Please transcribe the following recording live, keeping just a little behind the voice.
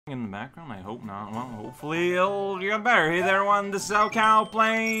in the background? I hope not. Well, hopefully it'll get better. Hey there, everyone. This is SoCal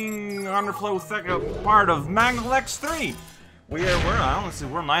playing Underflow Thicket, part of MaGLX3. Honestly,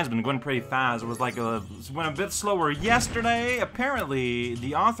 World 9's been going pretty fast. It went a bit slower yesterday. Apparently,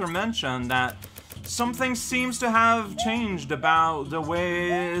 the author mentioned that something seems to have changed about the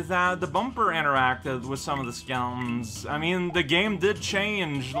way that the bumper interacted with some of the skeletons. I mean, the game did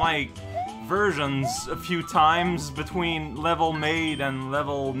change, like, versions a few times between level made and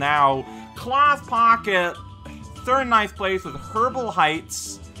level now. Cloth Pocket, 39th place with Herbal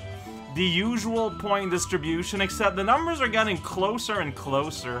Heights. The usual point distribution, except the numbers are getting closer and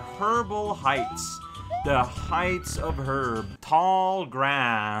closer. Herbal Heights. The heights of herb. Tall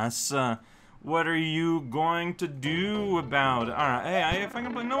grass. What are you going to do about it? Alright, hey, if I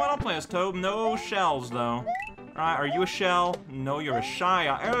can play... No, I don't play as Toad. No shells, though. Alright, are you a shell? No, you're a Shy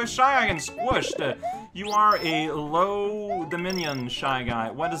Guy. Oh, Shy Guy and Squished. You are a low Dominion Shy Guy.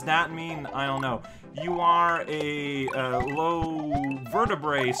 What does that mean? I don't know. You are a low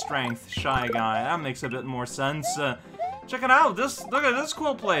vertebrae strength Shy Guy. That makes a bit more sense. Check it out. Look at this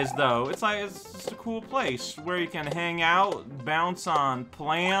cool place, though. It's just a cool place where you can hang out, bounce on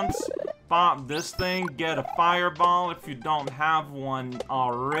plants, pop this thing, get a fireball if you don't have one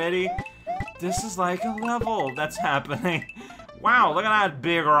already. This is like a level that's happening. Wow, look at that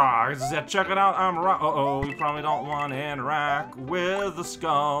big rock. Check it out, I'm rock. Uh-oh, you probably don't want to interact with the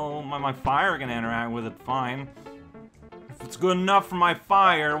skull. My fire can interact with it fine. If it's good enough for my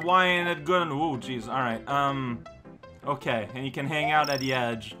fire, why ain't it good enough? Ooh, jeez, alright, okay, and you can hang out at the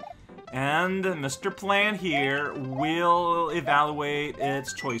edge. And Mr. Plant here will evaluate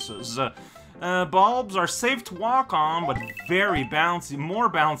its choices. Bulbs are safe to walk on, but very bouncy. More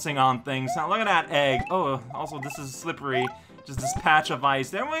bouncing on things. Now, look at that egg. Oh, also, this is slippery. Just this patch of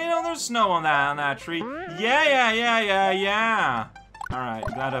ice there. Well, you know, there's snow on that tree. Yeah. Alright,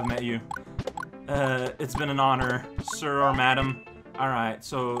 glad I've met you. It's been an honor, sir or madam. Alright,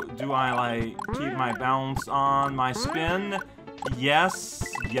 so do I, like, keep my bounce on my spin? Yes.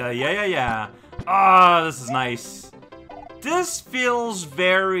 Yeah. Ah, this is nice. This feels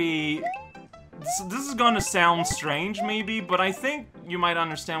very... This is gonna sound strange, maybe, but I think you might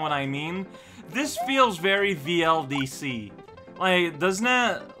understand what I mean. This feels very VLDC. Like, doesn't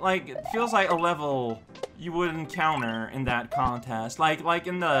it? Like, it feels like a level you would encounter in that contest. Like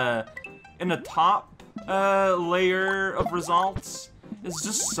in the top layer of results. It's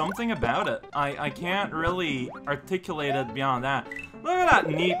just something about it. I can't really articulate it beyond that. Look at that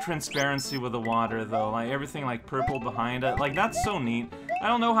neat transparency with the water, though. Like, everything, like, purple behind it. Like, that's so neat. I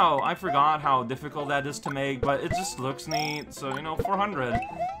don't know how... I forgot how difficult that is to make, but it just looks neat. So, you know, 400.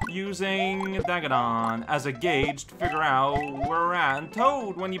 Using Dagadon as a gauge to figure out where we're at. And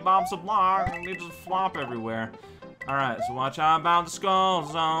Toad, when he bobs a block, they just flop everywhere. Alright, so watch out about the Skull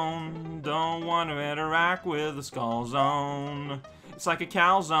Zone. Don't want to interact with the Skull Zone. It's like a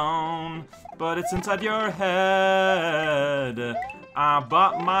calzone, but it's inside your head. I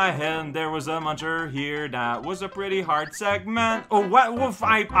bumped my head and there was a muncher here. That was a pretty hard segment. Oh, what? Woof,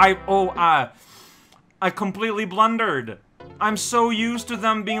 I completely blundered. I'm so used to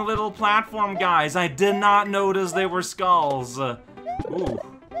them being little platform guys. I did not notice they were skulls. Ooh.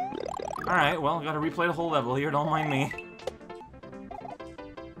 Alright, well, I gotta replay the whole level here. Don't mind me.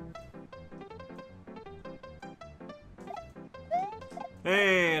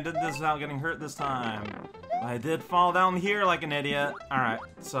 Hey, I did this without getting hurt this time. I did fall down here like an idiot. Alright,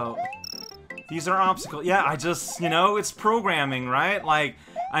 so... These are obstacles. Yeah, I just, you know, it's programming, right? Like,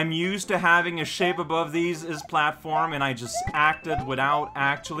 I'm used to having a shape above these as platform, and I just acted without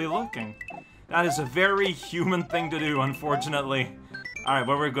actually looking. That is a very human thing to do, unfortunately. Alright,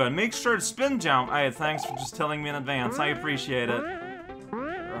 but we're good. Make sure to spin jump. Alright, thanks for just telling me in advance. I appreciate it.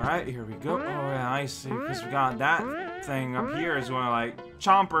 Alright, here we go. Oh, yeah, I see. Because we got that thing up here is going to, like,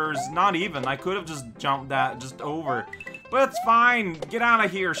 chompers. Not even. I could have just jumped that just over. But it's fine. Get out of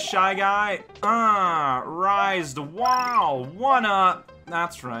here, Shy Guy. Rise to... Wow, 1-up.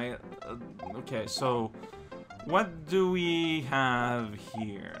 That's right. Okay, so... What do we have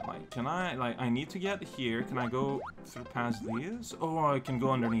here? Like, can I... Like, I need to get here. Can I go through past these? Oh, I can go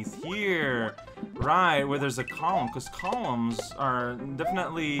underneath here. Right, where there's a column. Because columns are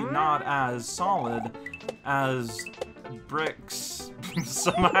definitely not as solid as bricks.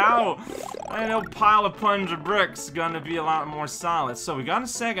 Somehow, I know pile of punch of bricks gonna be a lot more solid. So we got a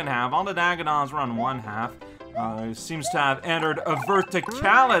second half. All the Dagadons run one half. It seems to have entered a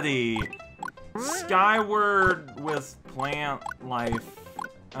verticality. Skyward with plant life.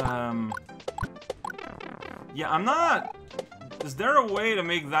 Yeah, I'm not... Is there a way to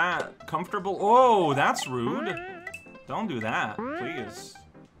make that comfortable? Oh, that's rude. Don't do that, please.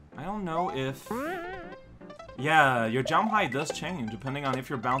 don't know if... Yeah, your jump height does change depending on if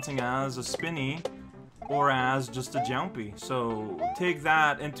you're bouncing as a spinny or as just a jumpy. So take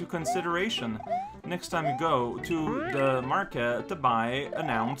that into consideration next time you go to the market to buy an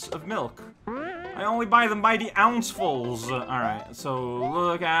ounce of milk. I only buy them by the ouncefuls. Alright, so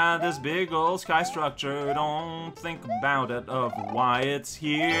look at this big old sky structure. Don't think about it of why it's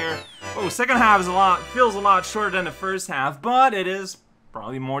here. Oh, second half is feels a lot shorter than the first half, but it is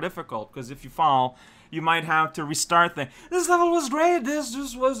probably more difficult, because if you fall, you might have to restart things. This level was great. This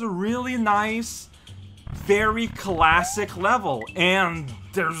just was a really nice, very classic level, and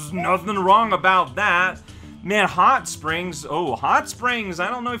there's nothing wrong about that. Man, hot springs. Oh, hot springs. I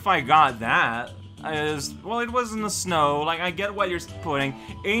don't know if I got that. Well, it was in the snow. Like, I get what you're putting.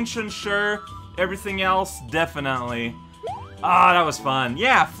 Ancient, sure. Everything else, definitely. Ah, that was fun.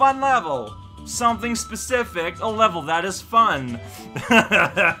 Yeah, fun level. Something specific. A level that is fun.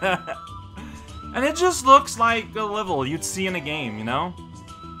 And it just looks like a level you'd see in a game, you know?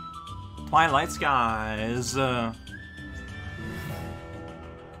 Twilight Skies.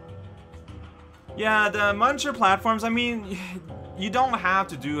 Yeah, the Muncher platforms, I mean, you don't have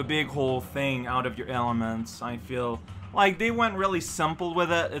to do a big whole thing out of your elements, I feel. Like, they went really simple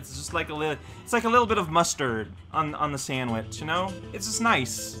with it. It's just like a little bit of mustard on the sandwich, you know? It's just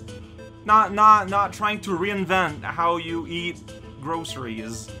nice. Not trying to reinvent how you eat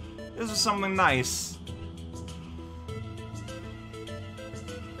groceries. This is something nice.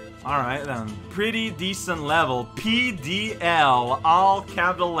 Alright then. Pretty decent level. PDL. All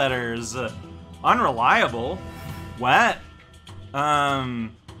capital letters. Unreliable? What? I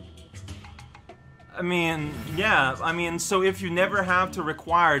mean, yeah. I mean, so if you never have to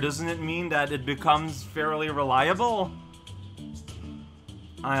require, doesn't it mean that it becomes fairly reliable?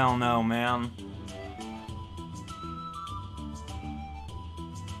 I don't know, man.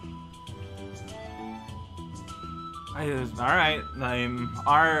 Alright,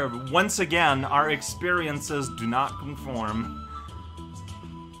 once again, our experiences do not conform.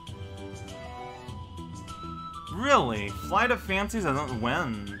 Really? Flight of Fancies? I don't...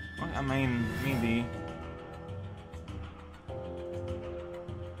 When? I mean, maybe.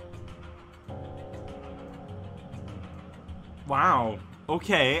 Wow.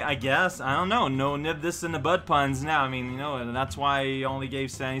 Okay, I guess. I don't know. No nib this in the bud puns now. I mean, you know, that's why he only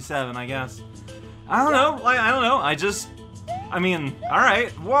gave 77, I guess. I don't know. Like, I don't know. I mean,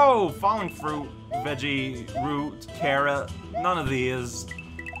 alright. Whoa! Falling fruit, veggie, root, carrot. None of these.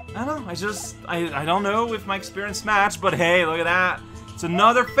 I don't know. I don't know if my experience matched, but hey, look at that. It's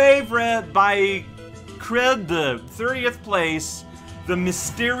another favorite by Crid, 30th place. The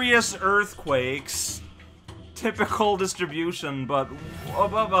Mysterious Earthquakes. Typical distribution, but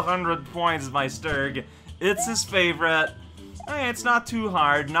above 100 points by Sturg. It's his favorite. Hey, it's not too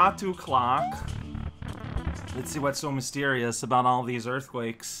hard, not too clock. Let's see what's so mysterious about all these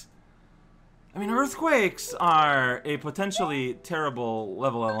earthquakes. I mean, earthquakes are a potentially terrible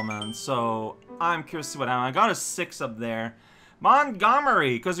level element, so I'm curious to see what happens. I got a 6 up there.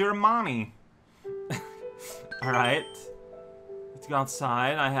 Montgomery, because you're a mommy. Alright. Let's go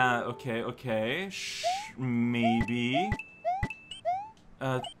outside. I have... Okay. Shh. Maybe.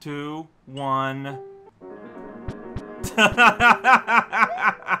 2, 1...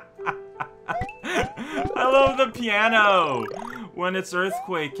 I love the piano when it's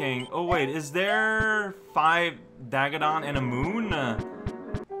earthquaking. Oh wait, is there 5 Dagadon and a moon?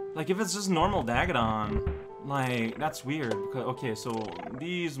 Like if it's just normal Dagadon, like that's weird. Okay, so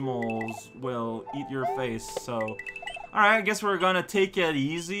these moles will eat your face. So, all right, I guess we're gonna take it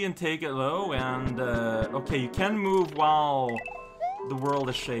easy and take it low. And okay, you can move while the world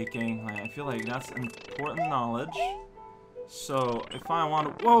is shaking. I feel like that's important knowledge. So, if I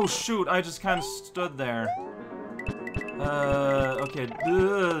want to... Whoa, shoot! I just kind of stood there. Okay.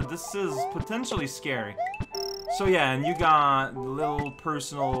 This is potentially scary. So yeah, and you got the little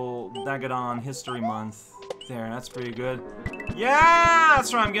personal Dagadon History Month there. That's pretty good. Yeah!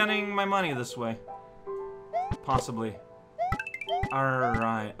 That's right, I'm getting my money this way. Possibly.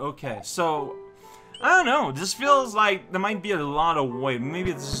 Alright, okay. So, I don't know. This feels like there might be a lot of... Wait,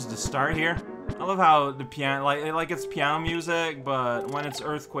 maybe this is the start here? I love how the piano, like it's piano music, but when it's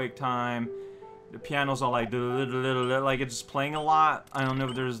earthquake time, the piano's all like it's just playing a lot. I don't know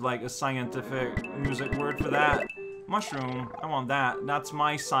if there's like a scientific music word for that. Mushroom, I want that. That's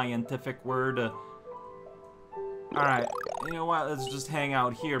my scientific word. Alright, you know what, let's just hang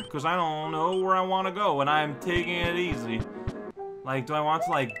out here, because I don't know where I want to go, and I'm taking it easy. Like, do I want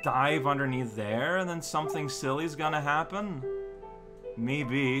to like dive underneath there, and then something silly's gonna happen?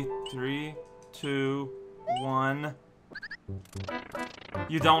 Maybe. 3, 2, 1.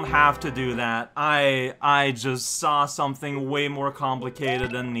 You don't have to do that. I just saw something way more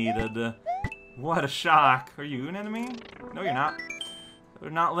complicated than needed. What a shock. Are you an enemy? No, you're not. They're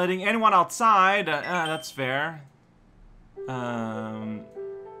not letting anyone outside. That's fair.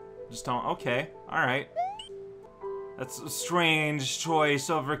 Just don't. Okay. Alright. That's a strange choice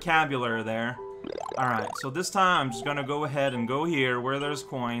of vocabulary there. Alright, so this time I'm just gonna go ahead and go here where there's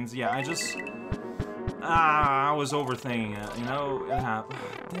coins. Yeah, I just... I was overthinking it, you know? It happened.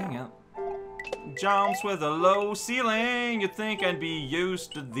 Dang it. Jumps with a low ceiling. You'd think I'd be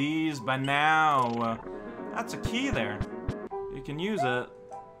used to these by now. That's a key there. You can use it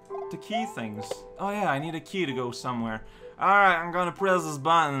to key things. Oh yeah, I need a key to go somewhere. Alright, I'm gonna press this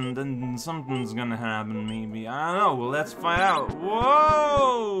button, then something's gonna happen, maybe. I don't know, well, let's find out.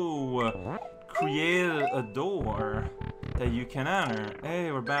 Whoa! Created a door that you can enter.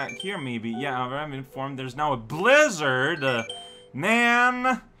 Hey, we're back here, maybe. Yeah, I'm informed there's now a blizzard.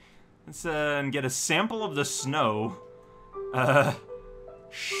 Man! Let's and get a sample of the snow.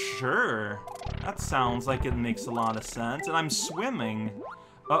 Sure. That sounds like it makes a lot of sense. And I'm swimming.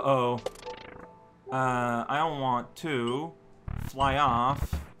 Uh-oh. I don't want to fly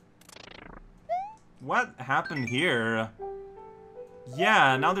off. What happened here?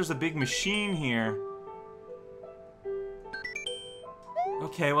 Yeah, now there's a big machine here.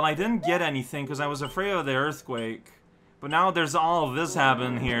 Okay, well I didn't get anything because I was afraid of the earthquake. But now there's all of this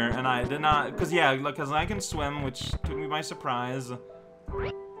happening here, and I did not... Because, yeah, because I can swim, which took me by surprise.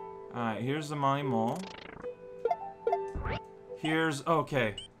 Alright, here's the money mole. Here's...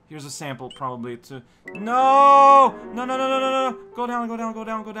 Okay. Here's a sample, probably, to... No! No, no, no, no, no, no! Go down, go down, go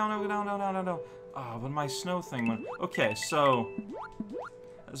down, go down, go down, go down, go down. Oh, but my snow thing went... Okay, so...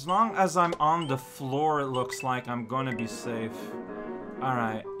 As long as I'm on the floor, it looks like I'm gonna be safe.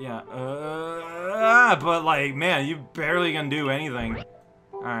 Alright, yeah. But, like, man, you barely can do anything.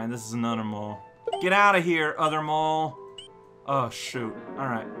 Alright, this is another mole. Get out of here, other mole! Oh, shoot.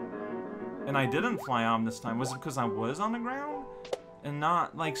 Alright. And I didn't fly on this time. Was it because I was on the ground? And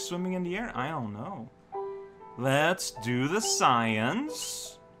not, like, swimming in the air? I don't know. Let's do the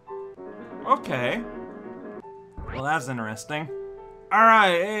science. Okay. Well, that's interesting.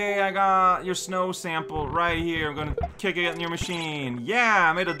 Alright, hey, I got your snow sample right here. I'm gonna kick it in your machine. Yeah,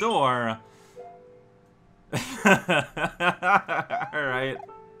 I made a door. Alright.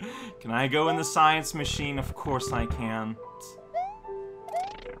 Can I go in the science machine? Of course I can.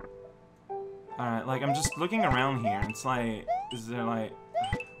 Alright, like, I'm just looking around here. It's like, is there like...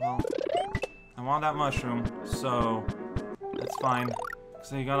 Well, I want that mushroom, so... That's fine.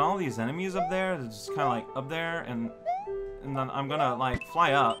 So you got all these enemies up there. They're just kind of like up there, and then I'm gonna, like,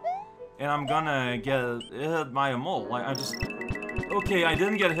 fly up, and I'm gonna get hit by a mole. Like, I just... Okay, I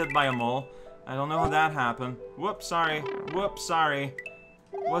didn't get hit by a mole. I don't know how that happened. Whoops, sorry. Whoops, sorry.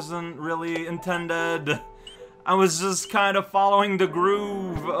 Wasn't really intended. I was just kind of following the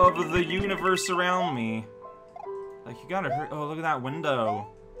groove of the universe around me. Like, you gotta hurt... Oh, look at that window.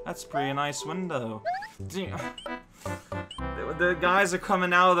 That's a pretty nice window. Damn. The guys are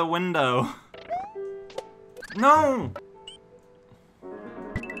coming out of the window. No!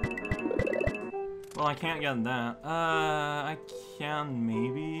 Well, I can't get that. I can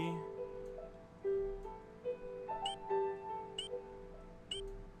maybe.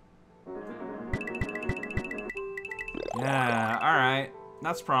 Yeah, alright.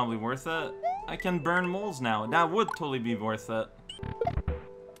 That's probably worth it. I can burn moles now. That would totally be worth it.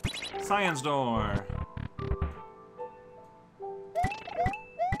 Science door.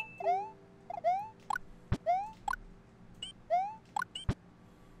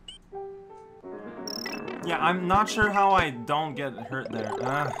 Yeah, I'm not sure how I don't get hurt there.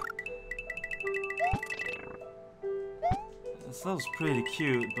 This looks pretty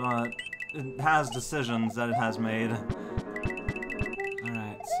cute, but it has decisions that it has made.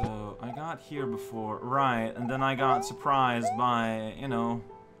 Alright, so I got here before, right, and then I got surprised by, you know,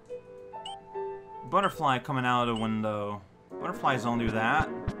 butterfly coming out of the window. Butterflies don't do that.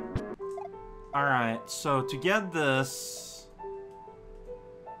 Alright, so to get this...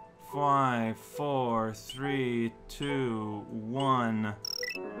 5, 4, 3, 2, 1.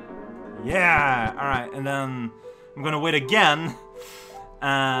 Yeah! Alright, and then I'm gonna wait again.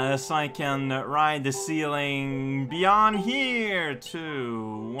 So I can ride the ceiling beyond here.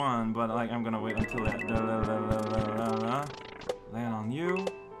 2, 1. But, like, I'm gonna wait until that. Land on you.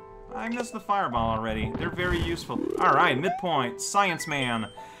 I missed the fireball already. They're very useful. Alright, midpoint. Science man.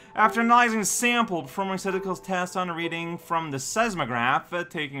 After analyzing the sample, performing statistical tests on a reading from the seismograph,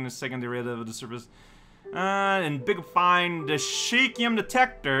 taking the second derivative of the surface, and bigifying the shakium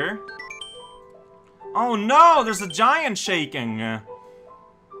detector. Oh no, there's a giant shaking.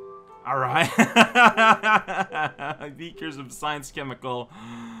 Alright. Beakers of science chemical.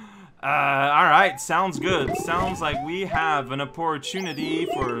 Alright, sounds good. Sounds like we have an opportunity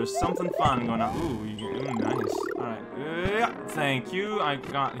for something fun going on. Ooh, nice. Alright, yeah, thank you. I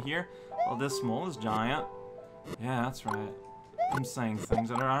got here. Well, this mole is giant. Yeah, that's right. I'm saying things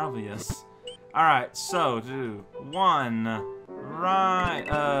that are obvious. Alright, so, do one. Right.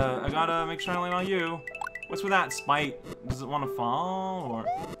 I gotta make sure I land on you. What's with that spite? Does it want to fall, or...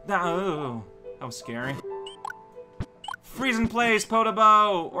 Oh, that was scary. Freeze in place,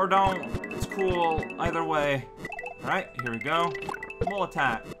 Podobo! Or don't. It's cool. Either way. Alright, here we go. Mole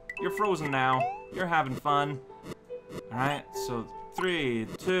attack. You're frozen now. You're having fun. Alright, so 3,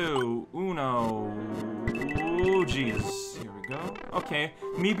 2, 1. Oh, jeez. Here we go. Okay,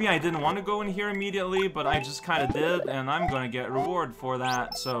 maybe I didn't want to go in here immediately, but I just kind of did, and I'm gonna get reward for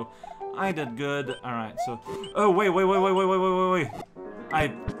that, so... I did good. Alright, so... Oh, wait. I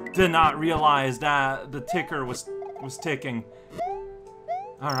did not realize that the ticker was ticking.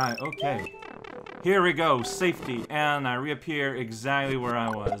 Alright, okay. Here we go, safety, and I reappear exactly where I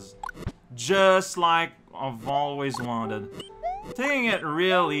was. Just like I've always wanted. Taking it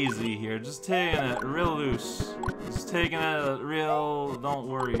real easy here, just taking it real loose. Just taking it real... Don't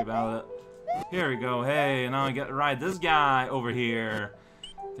worry about it. Here we go, hey, now I get to ride this guy over here.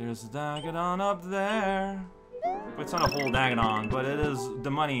 There's a Dagadon up there. It's not a whole Dagadon, but it is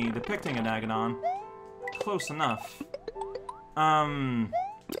the money depicting a Dagadon. Close enough.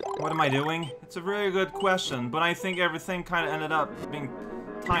 What am I doing? It's a very good question, but I think everything kind of ended up being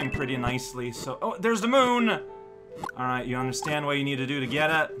timed pretty nicely, so... Oh, there's the moon! Alright, you understand what you need to do to get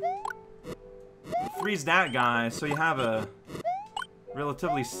it? Freeze that guy, so you have a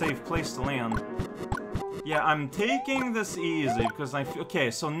relatively safe place to land. Yeah, I'm taking this easy because I feel...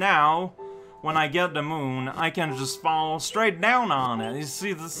 Okay, so now, when I get the moon, I can just fall straight down on it. You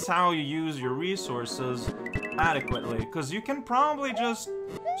see, this is how you use your resources adequately. Because you can probably just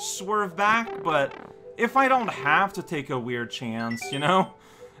swerve back, but if I don't have to take a weird chance, you know?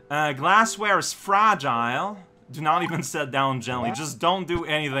 Glassware is fragile. Do not even set down gently. Just don't do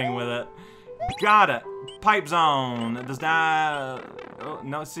anything with it. Got it. Pipe zone. Does that... Oh,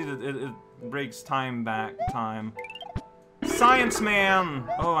 no, see, it breaks time back. Science man!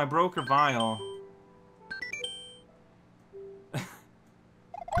 Oh, I broke her vial.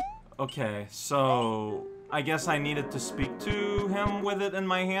 Okay, so... I guess I needed to speak to him with it in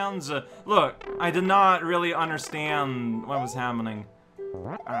my hands. Look, I did not really understand what was happening.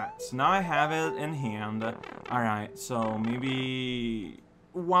 Alright, so now I have it in hand. Alright, so maybe...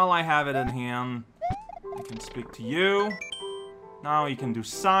 While I have it in hand, I can speak to you. Now you can do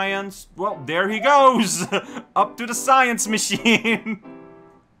science. Well, there he goes! Up to the science machine!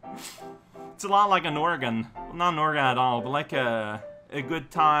 It's a lot like an organ. Well, not an organ at all, but like a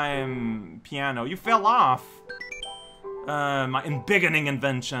good time piano. You fell off! My embiggening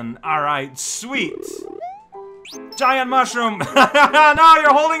invention. Alright, sweet! Giant mushroom! No,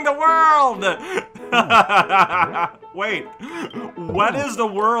 you're holding the world! Wait, what is the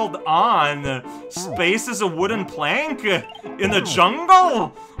world on? Space is a wooden plank? In the jungle?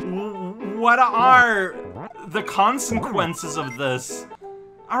 What are the consequences of this?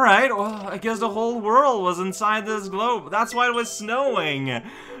 Alright, well, I guess the whole world was inside this globe. That's why it was snowing.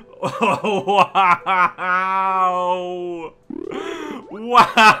 Wow!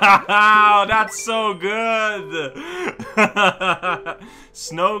 Wow, that's so good!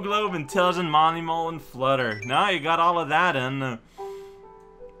 Snow globe, intelligent monument, and flutter. Now you got all of that in.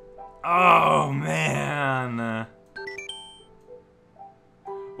 Oh, man.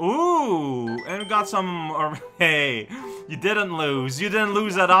 Ooh, and we got some... Hey, you didn't lose. You didn't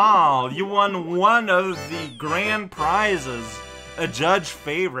lose at all. You won one of the grand prizes. A judge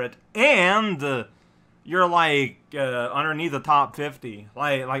favorite. And... You're like underneath the top 50,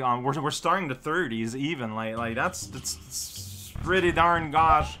 we're starting the 30s even, like that's pretty darn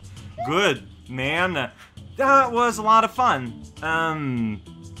gosh good, man. That was a lot of fun.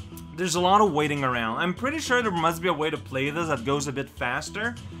 There's a lot of waiting around. I'm pretty sure there must be a way to play this that goes a bit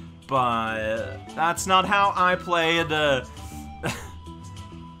faster, but that's not how I play it.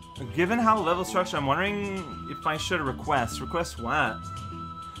 Given how level structure, I'm wondering if I should request what?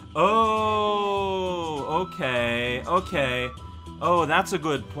 Oh, okay. Oh, that's a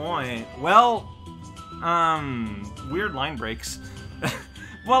good point. Well, weird line breaks.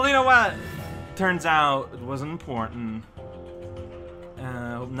 Well, you know what? Turns out it wasn't important.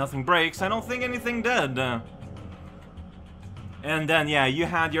 Hope nothing breaks. I don't think anything did. And then, yeah, you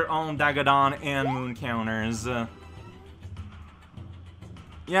had your own Dagadon and Moon counters.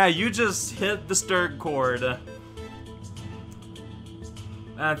 Yeah, you just hit the stirred chord.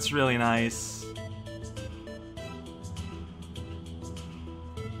 That's really nice.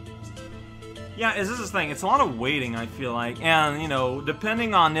 Yeah, this is the thing. It's a lot of waiting, I feel like. And, you know,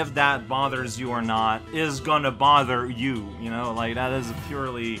 depending on if that bothers you or not, is gonna bother you, you know? Like, that is a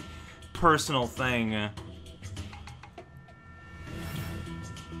purely personal thing.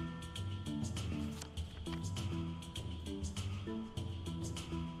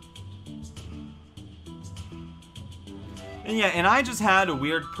 And yeah, and I just had a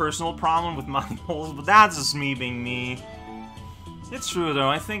weird personal problem with my holes, but that's just me being me. It's true though,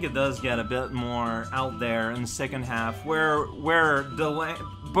 I think it does get a bit more out there in the second half, where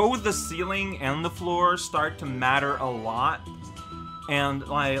both the ceiling and the floor start to matter a lot, and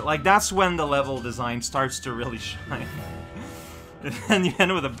like that's when the level design starts to really shine. And you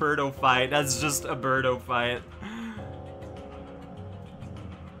end with a birdo fight. That's just a birdo fight.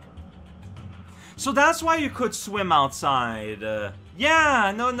 So that's why you could swim outside.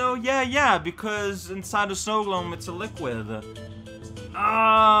 Yeah, yeah, because inside the snow globe it's a liquid.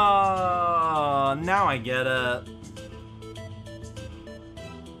 Ah, now I get it.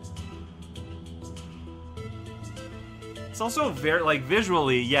 It's also very, like,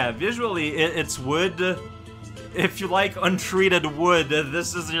 visually, yeah, visually it's wood. If you like untreated wood,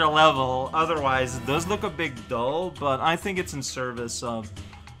 this is your level. Otherwise, it does look a bit dull, but I think it's in service of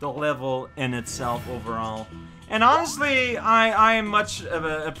the level in itself overall. And honestly, I much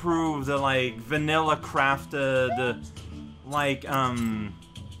approve the, like, vanilla crafted, like, one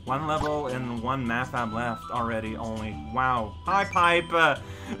level and one MAFAB left already only. Wow. Hi, Pipe!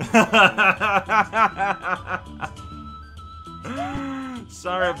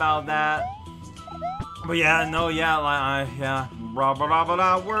 Sorry about that. But yeah, no, yeah, yeah.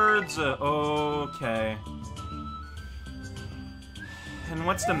 Words. Okay. And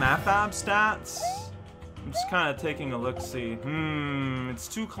what's the MAFAB stats? I'm just kind of taking a look-see. It's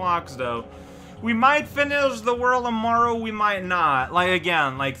 2 clocks, though. We might finish the world tomorrow, we might not. Like,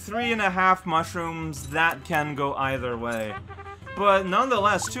 again, like 3.5 mushrooms, that can go either way. But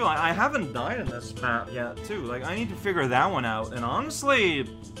nonetheless, too, I haven't died in this map yet, too. Like, I need to figure that one out. And honestly,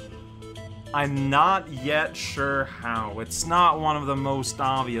 I'm not yet sure how. It's not one of the most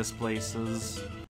obvious places.